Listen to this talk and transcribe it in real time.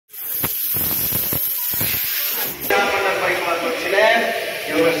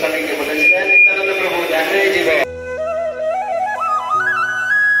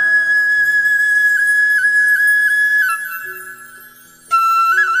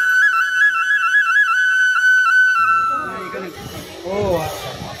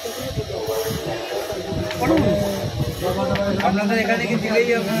আপনাদের এখানে কি দিলেই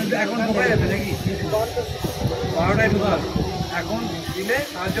এখন ঢোকা যাবে নাকি? 12টায় ঢোকা এখন দিলে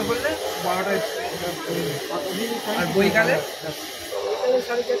সাহায্য করলে 12টায়, আর বইকালে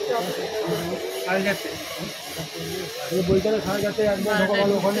 4:30, বইকালে 4:30 একবার ঢোকা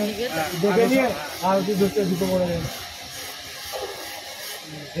ভালো, ওখানে দেখে নিয়ে আর দুটো করে দেন।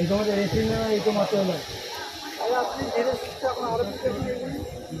 এই সময় রেস্ট নিয়ে এই তো মাত্র হলো। আপনি ধীরে সুস্থ এখন আরো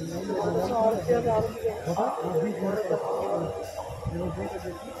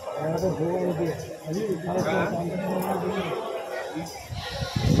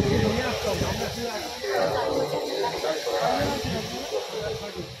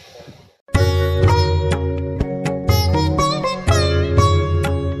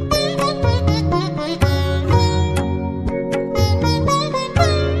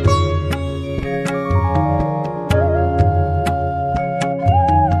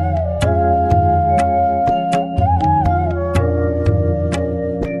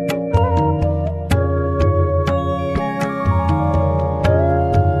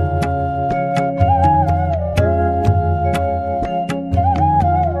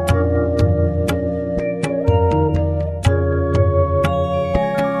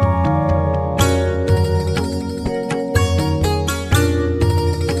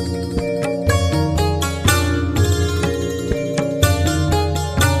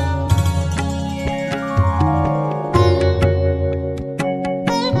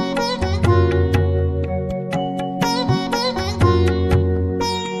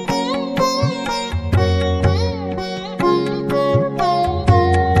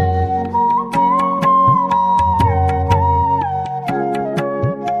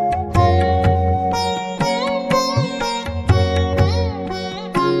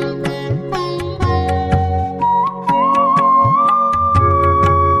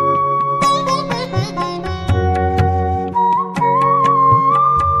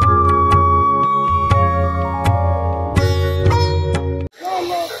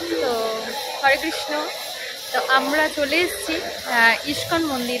আমরা চলে এসেছি ইস্কন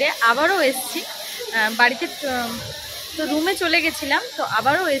মন্দিরে, আবারও এসেছি। বাড়িতে তো রুমে চলে গেছিলাম, তো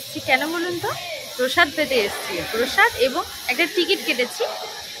আবারও এসেছি। কেন বলুন তো? প্রসাদ পেতে এসেছি, প্রসাদ এবং একটা টিকিট কেটেছি।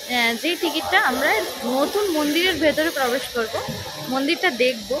 যেই টিকিটটা আমরা নতুন মন্দিরের ভেতরে প্রবেশ করব, মন্দিরটা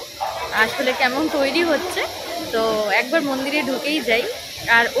দেখব আসলে কেমন তৈরি হচ্ছে। তো একবার মন্দিরে ঢুকেই যাই।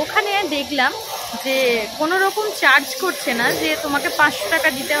 আর ওখানে দেখলাম যে কোনো রকম চার্জ করছে না, যে তোমাকে 500 টাকা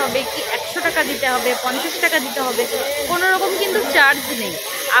দিতে হবে কি 100 টাকা দিতে হবে, 50 টাকা দিতে হবে, কোনো রকম কিন্তু চার্জ নেই।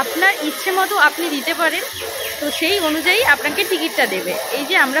 আপনার ইচ্ছে মতো আপনি দিতে পারেন, তো সেই অনুযায়ী আপনাকে টিকিটটা দেবে। এই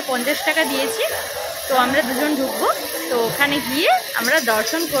যে আমরা 50 টাকা দিয়েছি, তো আমরা দুজন ঢুকবো। তো ওখানে গিয়ে আমরা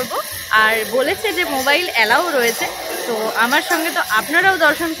দর্শন করব। আর বলেছে যে মোবাইল অ্যালাউ রয়েছে, তো আমার সঙ্গে তো আপনারাও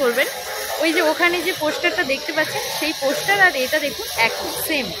দর্শন করবেন। ওই যে ওখানে যে পোস্টারটা দেখতে পাচ্ছেন, সেই পোস্টার আর এটা দেখুন একই,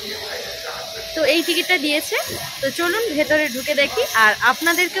 সেম। তো এই টিকিটটা দিয়েছে, তো চলুন ভেতরে ঢুকে দেখি। আর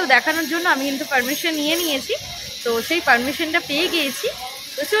আপনাদেরকেও দেখানোর জন্য আমি কিন্তু পারমিশন নিয়ে নিয়েছি, তো সেই পারমিশনটা পেয়ে গিয়েছি।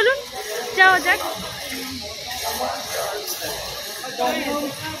 তো চলুন যাওয়া যাক।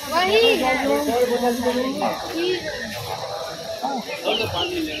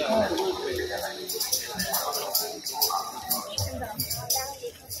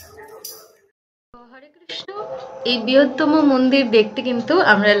 হরে কৃষ্ণ। এই বৃহত্তম মন্দির দেখতে কিন্তু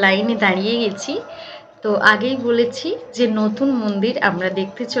আমরা লাইনে দাঁড়িয়ে গেছি। তো আগেই বলেছি যে নতুন মন্দির আমরা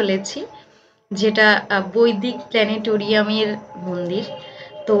দেখতে চলেছি, যেটা বৈদিক প্ল্যানেটোরিয়ামের মন্দির।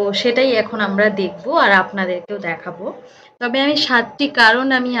 তো সেটাই এখন আমরা দেখব আর আপনাদেরকেও দেখাবো। তবে আমি 7টি কারণ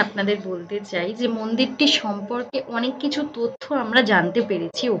আমি আপনাদের বলতে চাই, যে মন্দিরটি সম্পর্কে অনেক কিছু তথ্য আমরা জানতে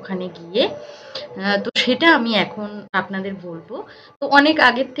পেরেছি ওখানে গিয়ে। তো সেটা আমি এখন আপনাদের বলবো। তো অনেক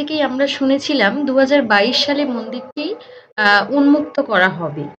আগের থেকেই আমরা শুনেছিলাম 2022 সালে মন্দিরটি উন্মুক্ত করা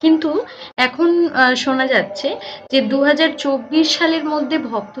হবে, কিন্তু এখন শোনা যাচ্ছে যে 2024 সালের মধ্যে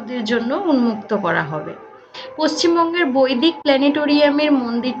ভক্তদের জন্য উন্মুক্ত করা হবে। পশ্চিমবঙ্গের বৈদিক প্ল্যানেটোরিয়ামের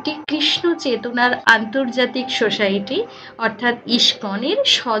মন্দিরটি কৃষ্ণ চেতনার আন্তর্জাতিক সোসাইটি অর্থাৎ ইস্কনের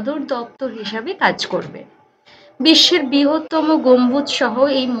সদর দপ্তর হিসাবে কাজ করবে। বিশ্বের বৃহত্তম গম্বুজ সহ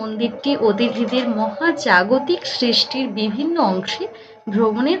এই মন্দিরটি অতিথিদের মহাজাগতিক সৃষ্টির বিভিন্ন অংশে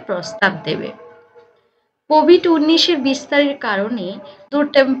ভ্রমণের প্রস্তাব দেবে। কোভিড-19 বিস্তারের কারণে দ্য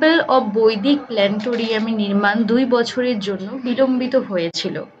টেম্পল অব বৈদিক প্ল্যানেটোরিয়ামের নির্মাণ 2 বছরের জন্য বিলম্বিত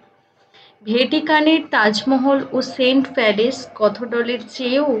হয়েছিল। ভ্যাটিকানের তাজমহল ও সেন্ট প্যারিস ক্যাথেড্রালের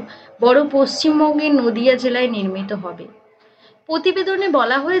চেয়েও বড় পশ্চিমবঙ্গের নদিয়া জেলায় নির্মিত হবে। প্রতিবেদনে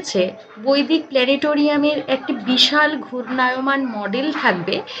বলা হয়েছে, বৈদিক প্ল্যানেটোরিয়ামের একটি বিশাল ঘূর্ণায়মান মডেল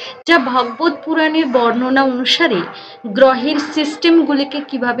থাকবে, যা ভগবত পুরাণের বর্ণনা অনুসারে গ্রহের সিস্টেমগুলিকে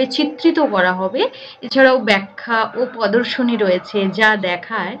কিভাবে চিত্রিত করা হবে। এছাড়াও ব্যাখ্যা ও প্রদর্শনী রয়েছে, যা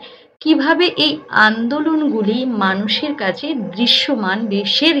দেখায় কিভাবে এই আন্দোলনগুলি মানুষের কাছে দৃশ্যমান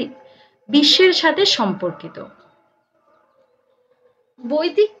বিশ্বের সাথে সম্পর্কিত।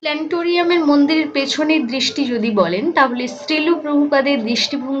 বৈদিক প্ল্যানেটোরিয়ামের মন্দিরের পেছনের দৃষ্টি যদি বলেন, তাহলে শ্রীল প্রভুপাদের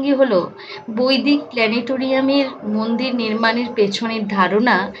দৃষ্টিভঙ্গি হলো বৈদিক প্ল্যানেটোরিয়ামের মন্দির নির্মাণের পেছনের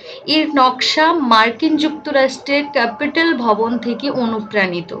ধারণা। এর নকশা মার্কিন যুক্তরাষ্ট্রের ক্যাপিটল ভবন থেকে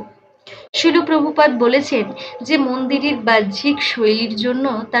অনুপ্রাণিত। শিল প্রভুপাদ বলেছেন যে মন্দিরের বাহ্যিক শৈলীর জন্য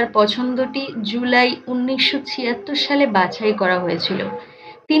তার পছন্দটি জুলাই 1976 সালে বাছাই করা হয়েছিল।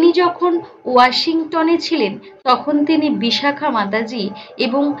 তিনি যখন ওয়াশিংটনে ছিলেন, তখন তিনি বিশাখা মাতাজি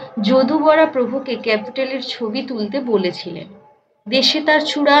এবং যদুবরা প্রভুকে ক্যাপিটলের ছবি তুলতে বলেছিলেন। দেশে তার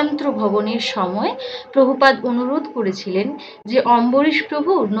চূড়ান্ত ভবনের সময় প্রভুপাদ অনুরোধ করেছিলেন যে অম্বরীশ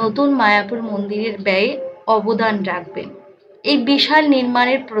প্রভু নতুন মায়াপুর মন্দিরের ব্যয়ে অবদান রাখবেন। এই বিশাল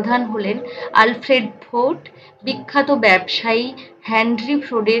নির্মাণের প্রধান হলেন আলফ্রেড ফোর্ড, বিখ্যাত ব্যবসায়ী হেনরি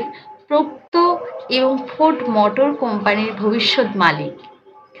ফোর্ডের প্রোক্ত এবং ফোর্ড মোটর কোম্পানির ভবিষ্যৎ মালিক।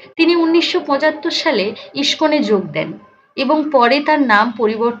 তিনি 1975 সালে ইস্কনে যোগ দেন এবং পরে তার নাম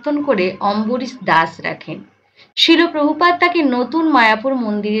পরিবর্তন করে অম্বরীশ দাস রাখেন। শিল প্রভুপাদ তাকে নতুন মায়াপুর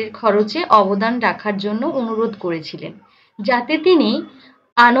মন্দিরের খরচে অবদান রাখার জন্য অনুরোধ করেছিলেন, যাতে তিনি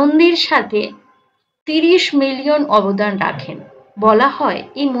আনন্দের সাথে 30 মিলিয়ন অবদান রাখেন। বলা হয়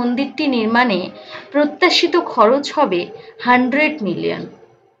এই মন্দিরটি নির্মাণে প্রত্যাশিত খরচ হবে 100 মিলিয়ন।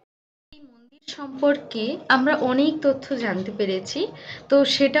 এই মন্দির সম্পর্কে আমরা অনেক তথ্য জানতে পেরেছি, তো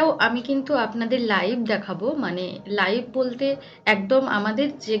সেটাও আমি কিন্তু আপনাদের লাইভ দেখাবো। মানে লাইভ বলতে একদম আমাদের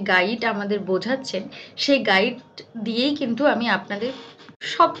যে গাইড আমাদের বোঝাচ্ছেন, সেই গাইড দিয়েই কিন্তু আমি আপনাদের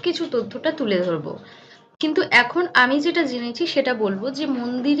সব কিছু তথ্যটা তুলে ধরবো। কিন্তু এখন আমি যেটা জেনেছি সেটা বলবো যে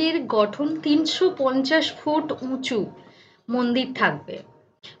মন্দিরের গঠন 350 ফুট উঁচু মন্দির থাকবে।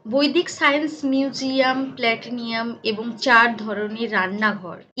 বৈদিক সায়েন্স মিউজিয়াম, প্ল্যাটিনিয়াম এবং 4 ধরনের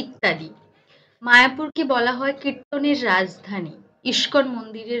রান্নাঘর ইত্যাদি। মায়াপুরকে বলা হয় কীর্তনের রাজধানী। ইস্কন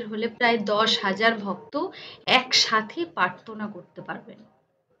মন্দিরের হলে প্রায় 10,000 ভক্ত একসাথে প্রার্থনা করতে পারবেন।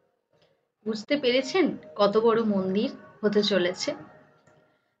 বুঝতে পেরেছেন কত বড় মন্দির হতে চলেছে?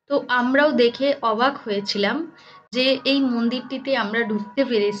 তো আমরাও দেখে অবাক হয়েছিলাম যে এই মন্দিরটিতে আমরা ঢুকতে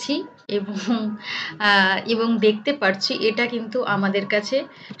পেরেছি এবং দেখতে পারছি। এটা কিন্তু আমাদের কাছে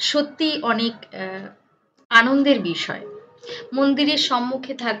সত্যি অনেক আনন্দের বিষয়। মন্দিরের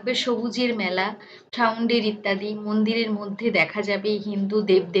সম্মুখে থাকবে সবুজের মেলা, ফাউন্ডের ইত্যাদি। মন্দিরের মধ্যে দেখা যাবে হিন্দু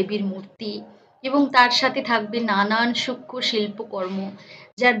দেবদেবীর মূর্তি এবং তার সাথে থাকবে নানান সূক্ষ্ম শিল্পকর্ম,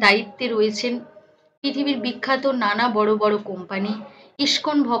 যার দায়িত্বে রয়েছেন পৃথিবীর বিখ্যাত নানা বড় বড় কোম্পানি।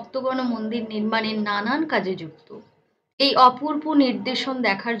 ইস্কন ভক্তগণ মন্দির নির্মাণের নানান কাজে যুক্ত। এই অপূর্ব নিদর্শন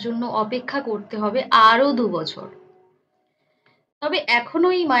দেখার জন্য অপেক্ষা করতে হবে আরও 2 বছর। তবে এখনো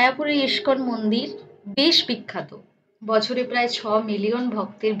এই মায়াপুরের ইস্কন মন্দির বেশ বিখ্যাত। বছরে প্রায় 6 মিলিয়ন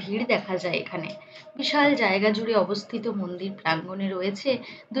ভক্তের ভিড় দেখা যায় এখানে। বিশাল জায়গা জুড়ে অবস্থিত মন্দির প্রাঙ্গণে রয়েছে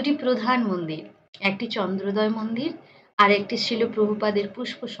 2টি প্রধান মন্দির, একটি চন্দ্রোদয় মন্দির আর একটি শিল প্রভুপাদের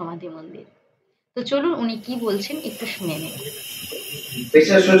পুষ্প সমাধি মন্দির। তো চলুন উনি কি বলছেন একটু শুনে নিন।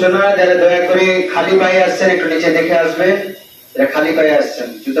 বিশেষ সূচনা, যারা দয়া করে খালি পায়ে আসছেন একটু নিচে দেখে আসবে। যারা খালি পায়ে আসছেন,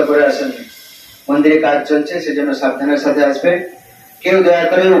 জুতা পরে আসেন, মন্দিরে কাজ চলছে সেজন্য সাবধানের সাথে আসবে। কেউ দয়া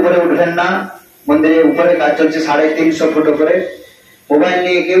করে উপরে উঠবেন না, মন্দিরের উপরে কাজ চলছে 350 ফুট উপরে। মোবাইল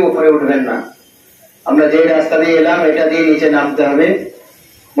নিয়ে কেউ উপরে উঠবেন না। আমরা যে রাস্তা দিয়ে এলাম এটা দিয়ে নিচে নামতে হবে।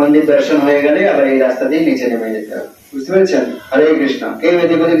 মন্দির দর্শন হয়ে গেলে আবার এই রাস্তা দিয়ে নিচে নেমে যেতে হবে। বুঝতে পেরেছেন? হরে কৃষ্ণ। কেউ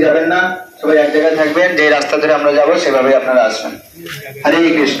এদিক ওদিক যাবেন না, সবাই এক জায়গায় থাকবেন। যে রাস্তা ধরে আমরা যাবো সেভাবে আপনারা আসবেন। হরে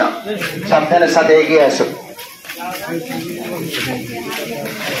কৃষ্ণ। সাবধানের সাথে এগিয়ে আসুন।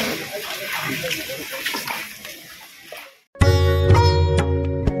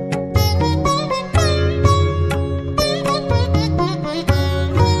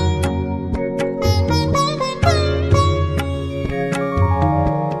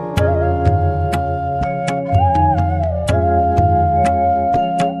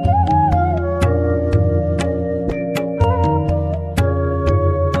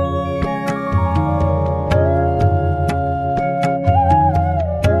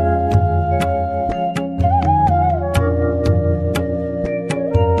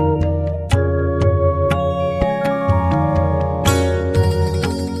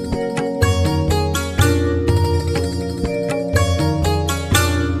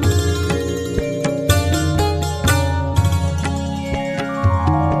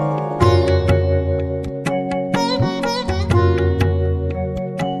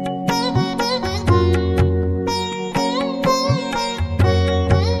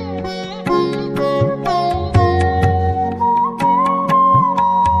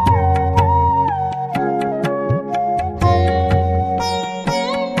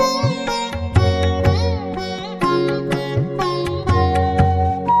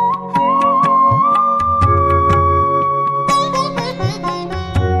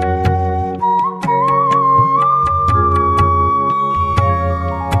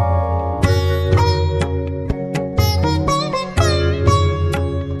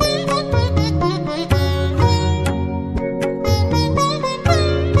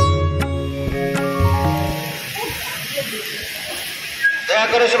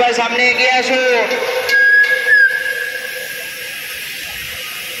 সবাই সামনে এগিয়ে আসুন।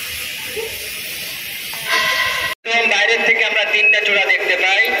 বাইরের থেকে আমরা তিনটা চূড়া দেখতে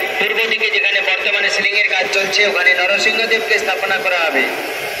পাই। পূর্ব দিকে যেখানে বর্তমানে সিলিং এর কাজ চলছে ওখানে নরসিংহদেবকে স্থাপনা করা হবে।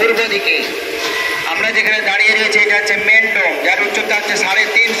 পূর্ব দিকে আমরা যেখানে দাঁড়িয়ে রয়েছে এটা হচ্ছে মেন ডোম, যার উচ্চতা হচ্ছে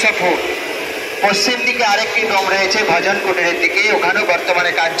 350 ফুট। পশ্চিম দিকে আরেকটি ডোম রয়েছে ভজন কুটিরের দিকে, ওখানেও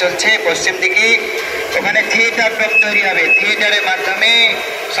বর্তমানে কাজ চলছে। পশ্চিম দিকে ওখানে থিয়েটার ডোম তৈরি হবে, থিয়েটারের মাধ্যমে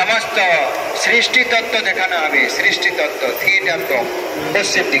সমস্ত সৃষ্টি তত্ত্ব দেখানো হবে। সৃষ্টি তত্ত্ব থিয়েটার ডোম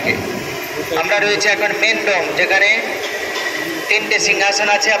পশ্চিম দিকে। আমরা রয়েছে এখন মেন ডোম, যেখানে তিনটে সিংহাসন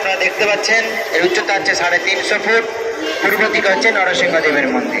আছে আপনারা দেখতে পাচ্ছেন। এর উচ্চতা হচ্ছে 350 ফুট। পূর্ব দিকে হচ্ছে নরসিংহদেবের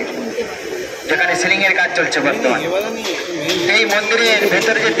মন্দির, যেখানে সিলিং এর কাজ চলছে বর্তমানে। এই মন্দিরের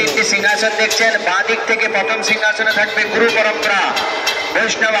ভেতরে যে তিনটি সিংহাসন দেখছেন, বাঁ দিক থেকে প্রথম সিংহাসনে থাকবে গুরু পরম্পরা,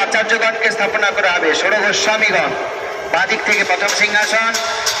 বৈষ্ণব আচার্যগণকে স্থাপনা করা হবে, ষোড় গোস্বামীগণ। বাঁ দিক থেকে প্রথম সিংহাসন,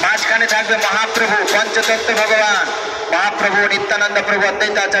 মাঝখানে থাকবে মহাপ্রভু পঞ্চতত্ত্ব ভগবান, মহাপ্রভু নিত্যানন্দ প্রভু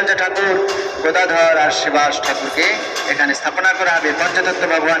অদ্বৈত আচার্য ঠাকুর, গদাধর আর শিবাস ঠাকুরকে এখানে স্থাপনা করা হবে, পঞ্চতত্ত্ব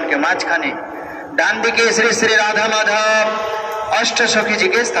ভগবানকে মাঝখানে। ডান দিকে শ্রী শ্রী রাধা মাধব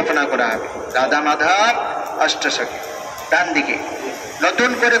অষ্টসখীজিকে স্থাপনা করা হবে, রাধা মাধব অষ্টসখী। ডান দিকে নতুন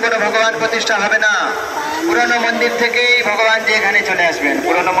করে কোনো ভগবান প্রতিষ্ঠা হবে না, পুরনো মন্দির থেকেই ভগবান যে এখানে চলে আসবেন,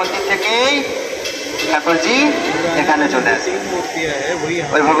 পুরনো মন্দির থেকেই ঠাকুরজি এখানে চলে আসবেন,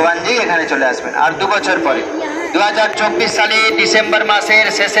 ওই ভগবানজি এখানে চলে আসবেন। আর 2 বছর পরে 2024 সালে ডিসেম্বর মাসের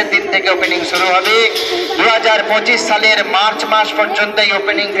শেষের দিন থেকে ওপেনিং শুরু হবে। 2025 সালের মার্চ মাস পর্যন্ত এই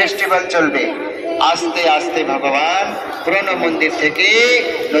ওপেনিং ফেস্টিভ্যাল চলবে। আস্তে আস্তে ভগবান পুরনো মন্দির থেকে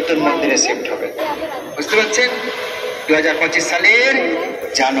নতুন মন্দিরে শিফট হবে, বুঝতে পারছেন? 2025 সালের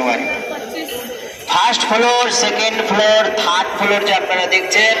জানুয়ারি। First floor, second floor, third floor যে আপনারা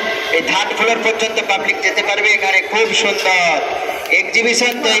দেখছেন, এই থার্ড ফ্লোর পর্যন্ত পাবলিক যেতে পারবে। এখানে খুব সুন্দর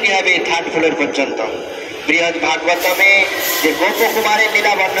এক্সিবিশন তৈরি হবে থার্ড ফ্লোর পর্যন্ত। বৃহৎ ভাগবতমে যে গোপকুমারের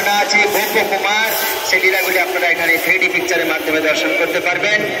লীলা বর্ণনা আছে, গোপকুমার, সেই লীলাগুলি আপনারা এখানে 3D পিকচারের মাধ্যমে দর্শন করতে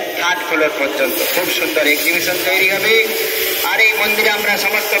পারবেন। থার্ড ফ্লোর পর্যন্ত খুব সুন্দর এক্সিবিশন তৈরি হবে। আর এই মন্দিরে আমরা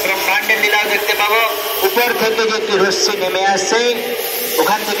সমস্ত ব্রহ্মাণ্ডের লীলাও দেখতে পাবো। উপর থেকে যে একটি রশ্মি নেমে আসছে,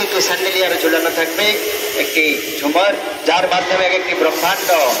 ওখান থেকে একটি স্যান্ডেলিয়ার ঝুলানো থাকবে, একটি ঝুমর, যার মাধ্যমে একটি ব্রহ্মাণ্ড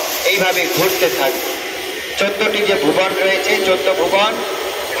এইভাবে ঘুরতে থাকবে। 14টি যে ভুবন রয়েছে, 14 ভুবন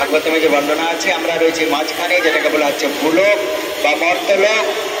ভাগবতমে যে বর্ণনা আছে, আমরা রয়েছে মাঝখানে, যেটাকে বলা হচ্ছে ভূলোক বা মর্তলোক।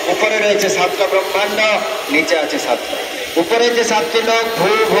 উপরে রয়েছে 7টা ব্রহ্মাণ্ড, নিচে আছে 7টা। উপরে যে 7টি লোক,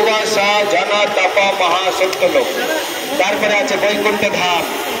 ভূ ভুব স জন তপ মহা সত্যলোক। তারপরে আছে বৈকুণ্ঠ ধাম,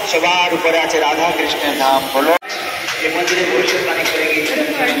 সবার উপরে আছে রাধা কৃষ্ণের ধাম। হলো এই মন্দিরে ভবিষ্যৎবাণী করে গিয়েছিলেন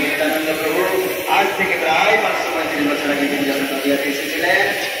নিত্যানন্দ প্রভু। আজ থেকে প্রায় 535 বছর আগে তিনি যখন নদিয়াতে এসেছিলেন,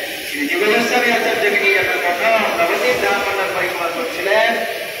 শ্রী জীব গোস্বামী আচার্যকে নিয়ে যখন প্রথম নবদ্বীপ ধাম মন্ডল পরিক্রমা করছিলেন,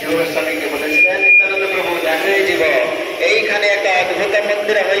 জীব গোস্বামীকে বলেছিলেন, নিত্যানন্দ প্রভু দেখে জীব, এইখানে একটা অদ্ভুত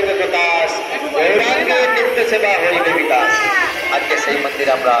মন্দিরে হইবে প্রকাশ, গৌরাঙ্গের নিত্য সেবা হইবে বিকাশ। আজকে সেই মন্দির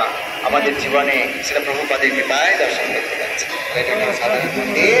আমরা আমাদের জীবনে সেটা প্রভুপাদের কৃপায় দর্শন করতে পারছি। এটা সাধারণ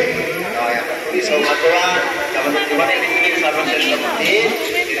মন্দির নয়, আমরা খুবই সৌভাগ্যবান, আমাদের জীবনের পৃথিবীর সর্বশ্রেষ্ঠ মন্দির।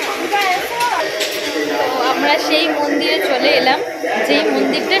 আমরা সেই মন্দিরে চলে এলাম, যেই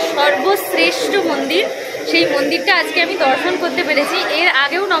মন্দিরটা সর্বশ্রেষ্ঠ মন্দির, সেই মন্দিরটা আজকে আমি দর্শন করতে পেরেছি। এর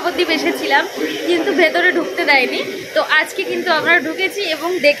আগেও নবদ্বীপ এসেছিলাম, কিন্তু ভেতরে ঢুকতে দেয়নি। তো আজকে কিন্তু আমরা ঢুকেছি এবং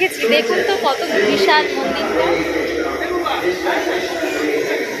দেখেছি। দেখুন তো কত বিশাল মন্দিরটা।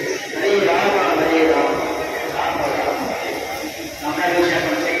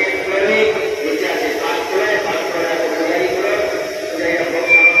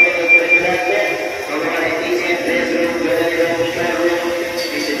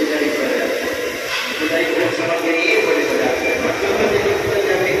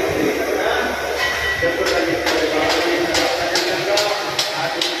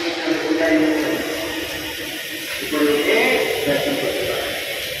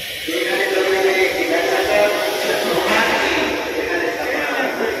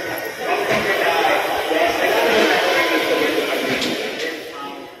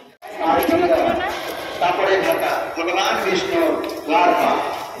 ভগবান বিষ্ণু দ্বারকা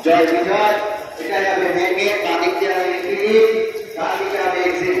জয় বিজয়, এখানে হবে মেন গেট, বাঁ দিক দিয়ে হবে এন্ট্রি গেট, ডান দিকে হবে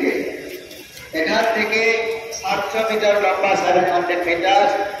এক্সিট গেট। এখান থেকে 700 মিটার লম্বা 700 মিটার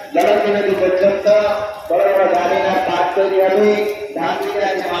জলন্ধি নদী পর্যন্ত বড় বড় গাড়ির পাট তৈরি হবে। ডান দিকে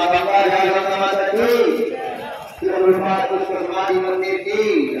আছে মা গঙ্গা, জয় গঙ্গা মাতা কি, পুষ্প সমাধি মন্দির কি,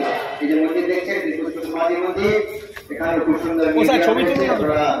 এই যে মন্দির দেখছেন পুষ্প সমাধি মন্দির, এখানে খুব সুন্দর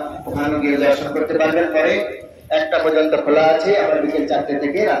আপনারা ওখানে গিয়ে দর্শন করতে পারবেন। পরে 1টা পর্যন্ত খোলা আছে, আবার বিকেল 4টে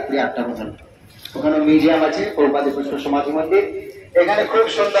থেকে রাত্রি 8টা পর্যন্ত। ওখানে মিউজিয়াম আছে, প্রভুপাদের পুষ্প সমাধি মন্দির। এখানে খুব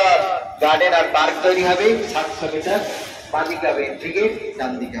সুন্দর গার্ডেন আর পার্ক তৈরি হবে 700 মিটার। বাঁদিকে হবে এন্ট্রি গেট,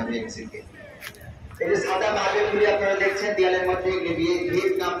 ডান দিকে হবে এক্সিট গেট। এই যে সাদা মার্বেলগুলি আপনারা দেখছেন দেয়ালের মধ্যে,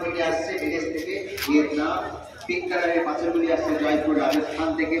 ভিয়েতনাম থেকে আসছে, বিদেশ থেকে ভিয়েতনাম। পিঙ্ক কালারের পাথরগুলি আসছে জয়পুর রাজস্থান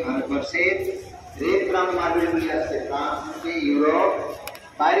থেকে, ভারতবর্ষের। রেড ব্রাউন মার্বেলগুলি আসছে ফ্রান্স থেকে, ইউরোপ।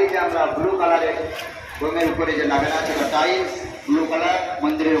 বাইরে যে আমরা ব্লু কালারের রুমের উপরে যে লাগানো আছে টাইলস, ব্লু কালার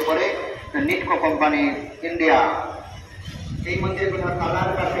মন্দিরের উপরে নিটকো কোম্পানি ইন্ডিয়া। এই মন্দিরে কোনো কালার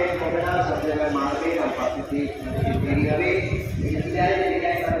বা পেন্ট হবে না, সব জায়গায় মার্বেল আর প্রাকৃতিক তৈরি হবে।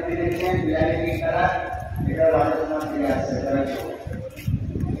 এটা রাজস্থান থেকে আসছে।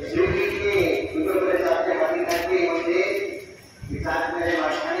 দুটো করে 4টে হাতি থাকবে এই মন্দিরে।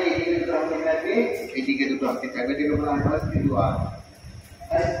 মাঝখানে এদিকে দুটো হাতি থাকবে, এদিকে দুটো হাতি থাকবে। যেগুলো বলা হয় হস্তিদুয়ার।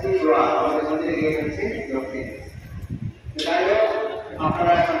 আমাদের মন্দিরে গিয়ে গেছে দক্ষিণ। যাই হোক,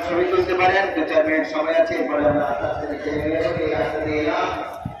 আপনারা এখন ছবি তুলতে পারেন, 2-4 মিনিট সময় আছে। এরপরে আমরা আস্তে আস্তে নিচে নেমে যাবো। এই রাস্তা দিয়ে এলাম,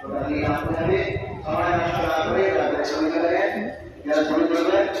 ওটা নিয়ে আসতে হবে। সময় নষ্ট না করে ছবি তুলবেন, যারা ছবি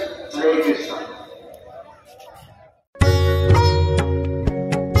তুলবেন